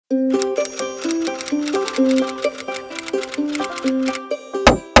God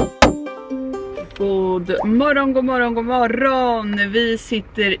morgon, god morgon, god morgon. Vi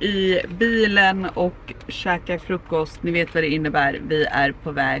sitter i bilen och käkar frukost. Ni vet vad det innebär. Vi är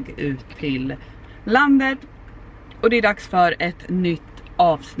på väg ut till landet. Och det är dags för ett nytt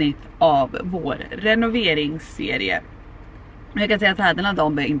avsnitt av vår renoveringsserie. Jag kan säga att den här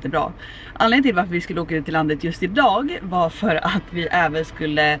dagen är inte bra. Anledningen till varför vi skulle åka ut till landet just idag var för att vi även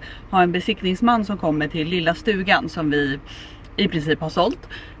skulle ha en besiktningsman som kommer till lilla stugan som vi i princip har sålt.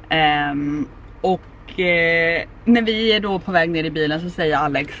 När vi är då på väg ner i bilen så säger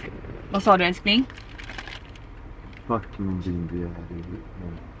Alex, vad sa du älskling? Fucking bil.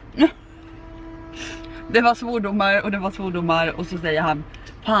 Det var svordomar och det var svordomar och så säger han,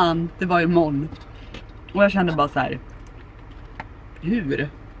 fan det var imorgon. Och jag kände bara så här, hur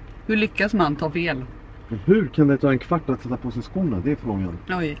lyckas man ta fel? Men hur kan det ta en kvart att sätta på sig skorna? Det är frågan.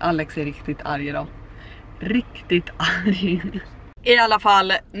 Oj, Alex är riktigt arg idag. Riktigt arg. I alla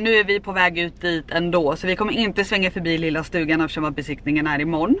fall, nu är vi på väg ut dit ändå. Så vi kommer inte svänga förbi lilla stugan eftersom att besiktningen är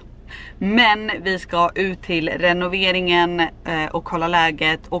imorgon. Men vi ska ut till renoveringen och kolla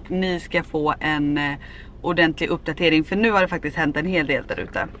läget. Och ni ska få en ordentlig uppdatering. För nu har det faktiskt hänt en hel del där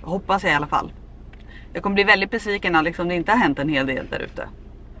ute. Hoppas jag i alla fall. Jag kommer bli väldigt besviken Alex om det inte har hänt en hel del där ute.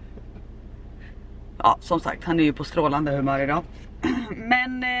 Ja, som sagt, han är ju på strålande humör idag.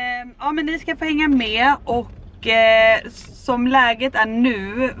 Men ni ska få hänga med och som läget är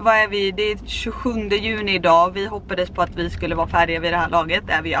nu, vad är vi? Det är 27 juni idag. Vi hoppades på att vi skulle vara färdiga vid det här laget.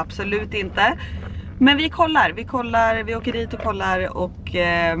 Det är vi absolut inte. Men vi kollar, vi åker dit och kollar och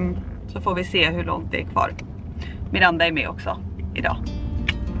så får vi se hur långt det är kvar. Miranda är med också idag.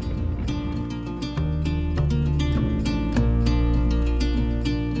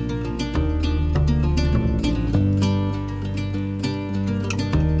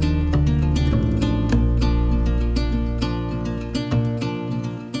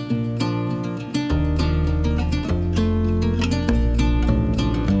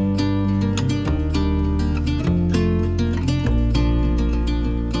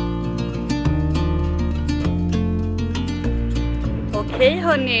 Hej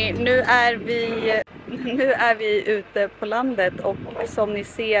hörni, nu är vi ute på landet och som ni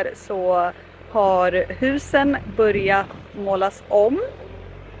ser så har husen börjat målas om.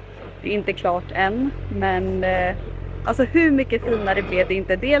 Det är inte klart än, men alltså hur mycket finare blev det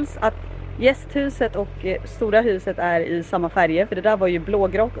inte? Dels att gästhuset och stora huset är i samma färger, för det där var ju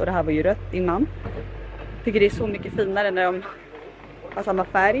blågrått och det här var ju rött innan. Jag tycker det är så mycket finare när de har samma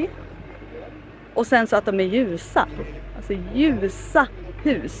färg. Och sen så att de är ljusa. Alltså ljusa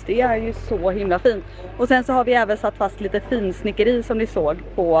hus, det är ju så himla fint. Och sen så har vi även satt fast lite finsnickeri som ni såg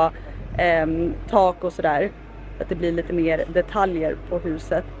på tak och sådär. Att det blir lite mer detaljer på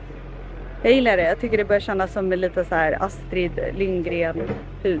huset. Jag gillar det, jag tycker det börjar kännas som lite så här Astrid Lindgren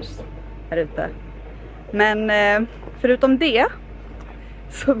hus här ute. Men förutom det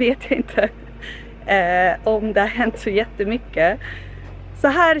så vet jag inte om det har hänt så jättemycket. Så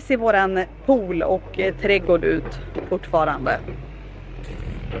här ser våran pool och trädgård ut fortfarande.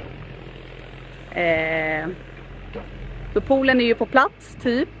 Så poolen är ju på plats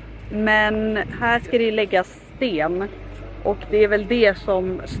typ. Men här ska det läggas sten. Och det är väl det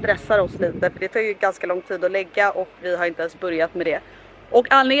som stressar oss lite. För det tar ju ganska lång tid att lägga och vi har inte ens börjat med det. Och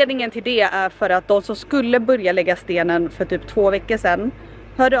anledningen till det är för att de som skulle börja lägga stenen för typ 2 veckor sedan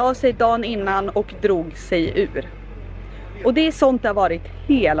hörde av sig dagen innan och drog sig ur. Och det är sånt det har varit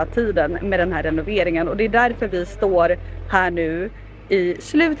hela tiden med den här renoveringen. Och det är därför vi står här nu i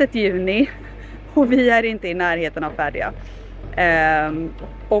slutet juni. Och vi är inte i närheten av färdiga.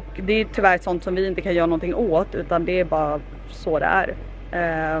 Och det är tyvärr sånt som vi inte kan göra någonting åt. Utan det är bara så det är.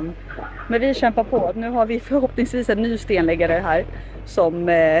 Men vi kämpar på. Nu har vi förhoppningsvis en ny stenläggare här. Som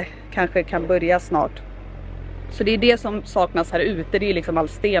kanske kan börja snart. Så det är det som saknas här ute. Det är liksom all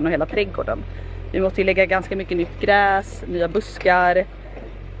sten och hela trädgården. Vi måste ju lägga ganska mycket nytt gräs, nya buskar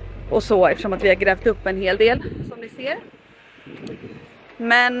och så, eftersom att vi har grävt upp en hel del som ni ser.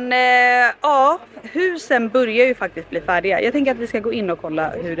 Men ja, husen börjar ju faktiskt bli färdiga. Jag tänker att vi ska gå in och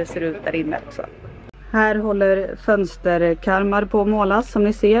kolla hur det ser ut där inne också. Här håller fönsterkarmar på att målas som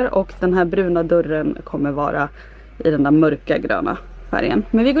ni ser, och den här bruna dörren kommer vara i den där mörka gröna färgen.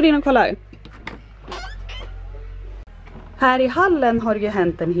 Men vi går in och kollar. Här i hallen har det ju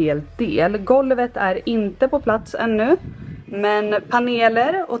hänt en hel del. Golvet är inte på plats ännu. Men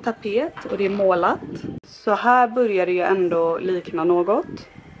paneler och tapet, och det är målat. Så här börjar det ju ändå likna något.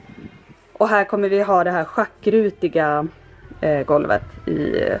 Och här kommer vi ha det här schackrutiga golvet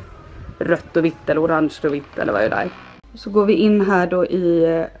i rött och vitt eller orange och vitt eller vad det är. Så går vi in här då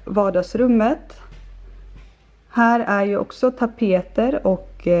i vardagsrummet. Här är ju också tapeter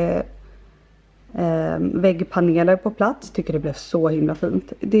och väggpaneler på plats. Tycker det blev så himla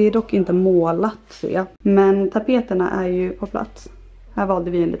fint. Det är dock inte målat, ser jag. Men tapeterna är ju på plats. Här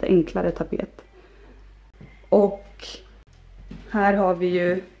valde vi en lite enklare tapet. Och här har vi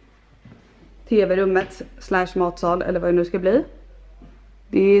ju tv-rummet / matsal, eller vad det nu ska bli.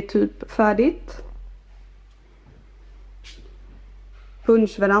 Det är typ färdigt.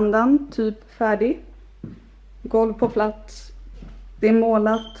 Punschverandan, typ färdig. Golv på plats. Det är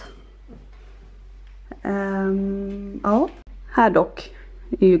målat. Ja. Här dock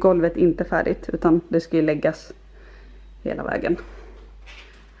är ju golvet inte färdigt, utan det ska ju läggas hela vägen.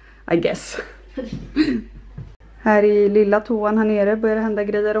 I guess. Här i lilla toan här nere börjar det hända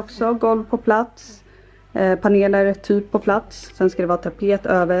grejer också. Golv på plats. Paneler typ på plats. Sen ska det vara tapet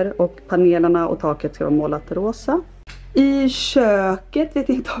över och panelerna och taket ska vara målat rosa. I köket vet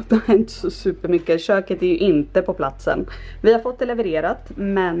jag inte om det har hänt så supermycket. Köket är ju inte på platsen. Vi har fått det levererat,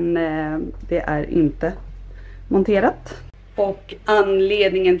 men det är inte monterat. Och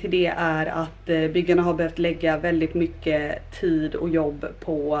anledningen till det är att byggarna har behövt lägga väldigt mycket tid och jobb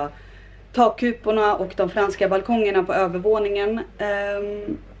på takkuporna och de franska balkongerna på övervåningen.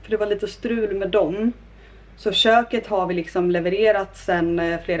 För det var lite strul med dem. Så köket har vi liksom levererat sedan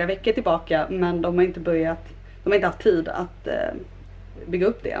flera veckor tillbaka, men de har inte haft tid att bygga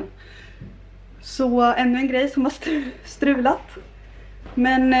upp det än. Så ännu en grej som har strulat.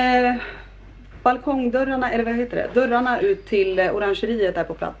 Men balkongdörrarna, eller vad heter det? Dörrarna ut till orangeriet är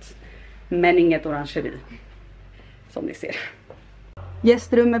på plats. Men inget orangeri, som ni ser.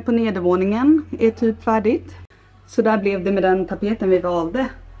 Gästrummet på nedervåningen är typ färdigt. Så där blev det med den tapeten vi valde,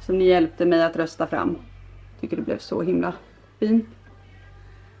 som ni hjälpte mig att rösta fram. Tycker det blev så himla fint.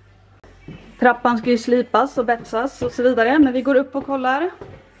 Trappan ska ju slipas och betsas och så vidare, men vi går upp och kollar.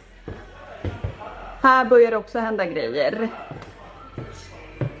 Här börjar det också hända grejer.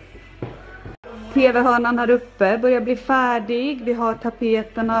 TV-hörnan här uppe börjar bli färdig. Vi har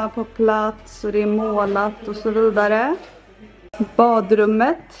tapeterna på plats och det är målat och så vidare.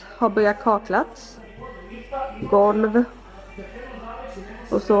 Badrummet har börjat kaklats. Golv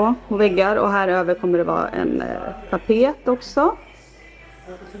och så, och väggar, och här över kommer det vara en tapet också.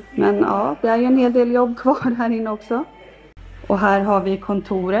 Men ja, det är ju en hel del jobb kvar här inne också. Och här har vi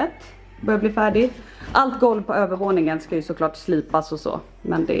kontoret. Börjar bli färdigt. Allt golv på övervåningen ska ju såklart slipas och så,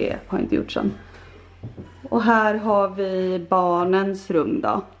 men det har inte gjorts än. Och här har vi barnens rum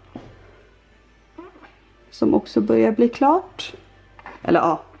då, som också börjar bli klart. Eller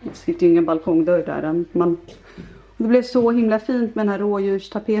ja, det sitter ju ingen balkongdörr där än. Det blev så himla fint med den här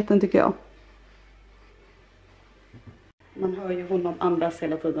rådjurstapeten tycker jag. Man hör ju honom andas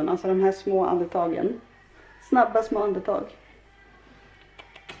hela tiden. Alltså de här små andetagen. Snabba små andetag.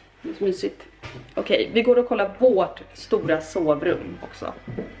 Det är så mysigt. Okej, vi går och kollar vårt stora sovrum också.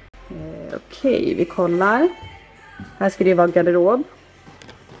 Okej, vi kollar. Här ska det vara garderob.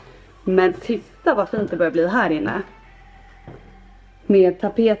 Men titta vad fint det börjar bli här inne. Med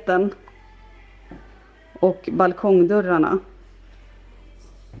tapeten. Och balkongdörrarna.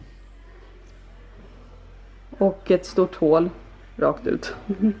 Och ett stort hål rakt ut.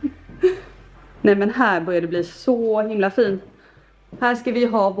 Nej, men här börjar det bli så himla fint. Här ska vi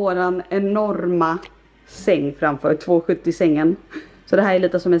ha våran enorma säng framför, 270 sängen. Så det här är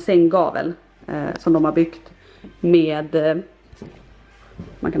lite som en sänggavel som de har byggt med,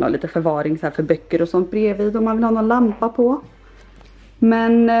 man kan ha lite förvaring så här för böcker och sånt bredvid om man vill ha någon lampa på.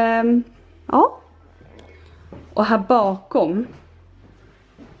 Men ja. Och här bakom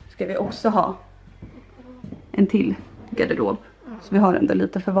ska vi också ha en till garderob. Så vi har ändå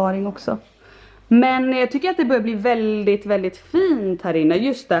lite förvaring också. Men jag tycker att det börjar bli väldigt, väldigt fint här inne.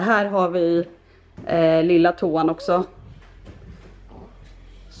 Just det, här har vi lilla toan också.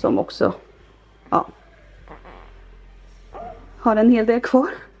 Som också, ja, har en hel del kvar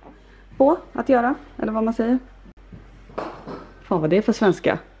på att göra. Eller vad man säger. Fan vad det är för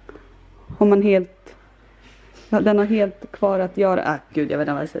svenska. Har man helt, den har helt kvar att göra. Gud, jag vet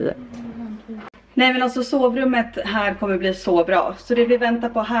inte vad jag säger. Nej, men alltså sovrummet här kommer bli så bra. Så det vi väntar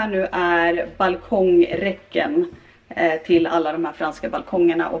på här nu är balkongräcken till alla de här franska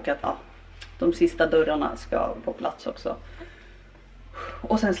balkongerna. Och att de sista dörrarna ska på plats också.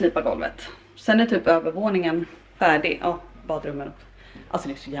 Och sen slipa golvet. Sen är typ övervåningen färdig. Ja, badrummen också. Alltså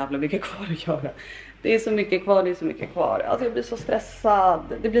det är så jävla mycket kvar att göra. Det är så mycket kvar, det är så mycket kvar. Alltså jag blir så stressad.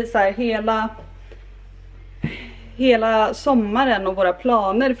 Det blir så här hela sommaren och våra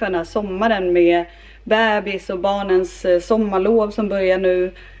planer för den här sommaren med bebis och barnens sommarlov som börjar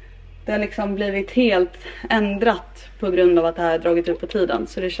nu. Det har liksom blivit helt ändrat på grund av att det här har dragit ut på tiden.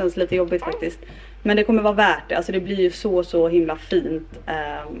 Så det känns lite jobbigt faktiskt. Men det kommer vara värt det. Alltså det blir ju så himla fint.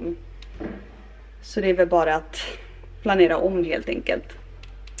 Så det är väl bara att planera om helt enkelt.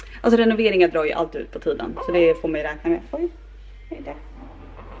 Alltså renoveringar drar ju alltid ut på tiden. Så det får man ju räkna med. Oj, hej där.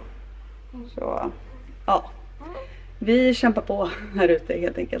 Så ja, vi kämpar på här ute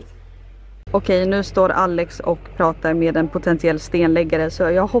helt enkelt. Okej, nu står Alex och pratar med en potentiell stenläggare. Så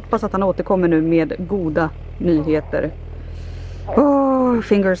jag hoppas att han återkommer nu med goda nyheter. Oh,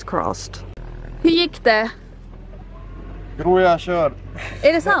 fingers crossed. Hur gick det? Groja kör.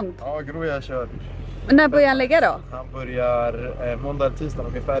 Är det sant? Ja, Groja kör. Men när börjar han lägga då? Han börjar måndag eller tisdag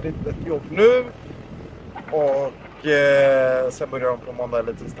och är färdigt ett jobb nu. Och sen börjar de på måndag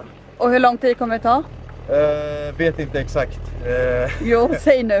eller tisdag. Och hur lång tid kommer det ta? Vet inte exakt. Jo,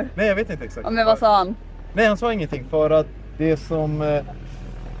 säg nu. Nej, jag vet inte exakt. Ja, men vad sa han? Nej, han sa ingenting för att det som...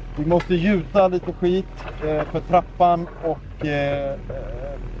 vi måste gjuta lite skit för trappan och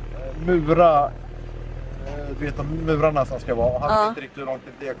mura... du vet de murarna som ska vara. Han vet inte riktigt hur lång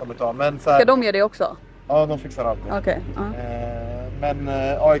tid det kommer ta. Men så här, ska de göra det också? Ja, de fixar allt. Okej. Men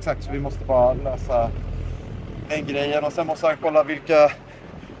ja, exakt. Så vi måste bara lösa den grejen. Och sen måste han kolla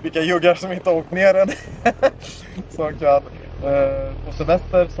vilka juggar som inte har åkt ner än. Som kan på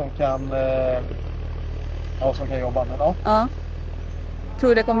semester, som kan jobba. Men, ja. Tror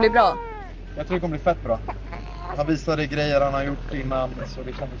du det kommer bli bra? Jag tror det kommer bli fett bra. Han visade grejer han har gjort innan. Så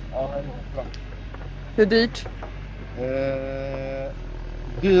det kändes bra. Hur dyrt?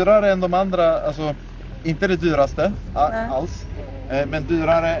 Dyrare än de andra, alltså inte det dyraste alls. Men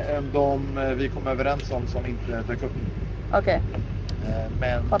dyrare än de vi kom överens om som inte dök upp. Okej.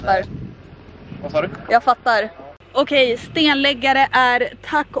 Men fattar. Vad sa du? Jag fattar. Okej, stenläggare är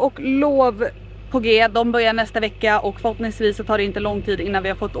tack och lov på G. De börjar nästa vecka och förhoppningsvis så tar det inte lång tid innan vi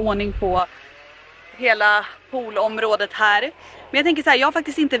har fått ordning på hela poolområdet här. Men jag tänker så här, jag har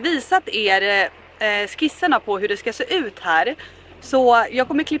faktiskt inte visat er skisserna på hur det ska se ut här. Så jag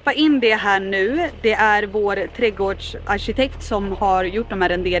kommer klippa in det här nu. Det är vår trädgårdsarkitekt som har gjort de här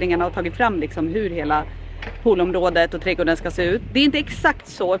renderingarna och tagit fram liksom hur hela poolområdet och trädgården ska se ut. Det är inte exakt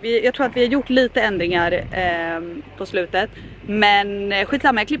så. Jag tror att vi har gjort lite ändringar på slutet. Men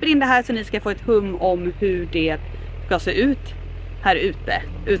skitsamma, jag klipper in det här så ni ska få ett hum om hur det ska se ut här ute,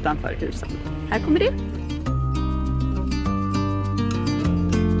 utanför husen. Här kommer det.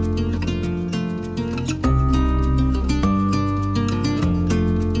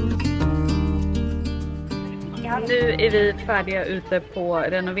 Nu är vi färdiga ute på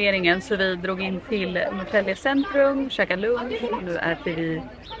renoveringen så vi drog in till Norrtälje centrum, käkade lunch och nu äter vi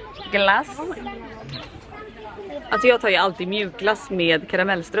glass. Alltså jag tar ju alltid mjukglass med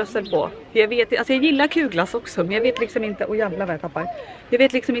karamellströssel på. Jag gillar kuglass också men jag vet liksom inte, jävlar vad jag tappar. Jag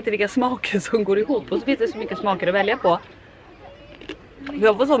vet liksom inte vilka smaker som går ihop och så finns det så mycket smaker att välja på.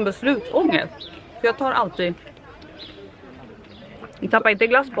 Jag får sån beslutsångest. Jag tar alltid... Jag tappar inte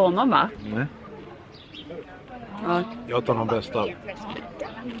glass på honom va? Nej. Ja. Jag tar de bästa.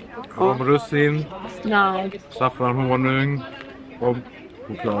 Romrussin, saffranhonung och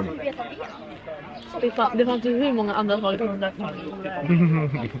choklad. Det fanns ju hur många andra smaker på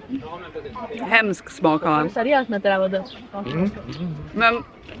den. Hemsk smak har han. Seriöst med att det där var dött. Men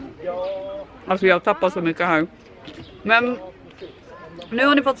alltså jag tappar så mycket här. Men nu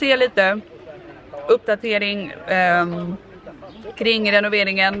har ni fått se lite uppdatering kring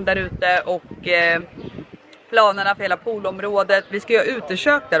renoveringen där ute och planerna för hela poolområdet. Vi ska göra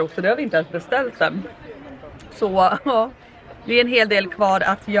utersök där också, det har vi inte ens beställt än. Så ja, det är en hel del kvar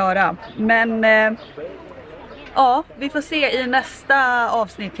att göra. Men ja, vi får se i nästa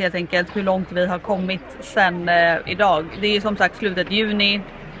avsnitt helt enkelt hur långt vi har kommit sen idag. Det är ju som sagt slutet juni.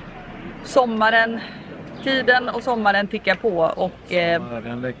 Tiden och sommaren tickar på och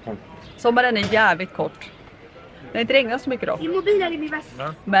sommaren är jävligt kort. Det har inte regnat så mycket då.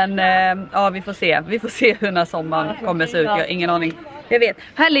 Men ja, vi får se. Vi får se hur när sommaren kommer se ut. Jag har ingen aning. Jag vet.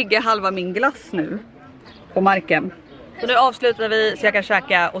 Här ligger halva min glass nu. På marken. Så nu avslutar vi så jag kan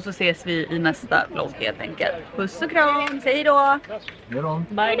käka. Och så ses vi i nästa vlogg helt enkelt. Puss och kram. Säg då. Hej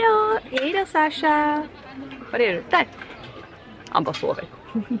då. Hej då Sasha. Var är du? Där. Han bara sover.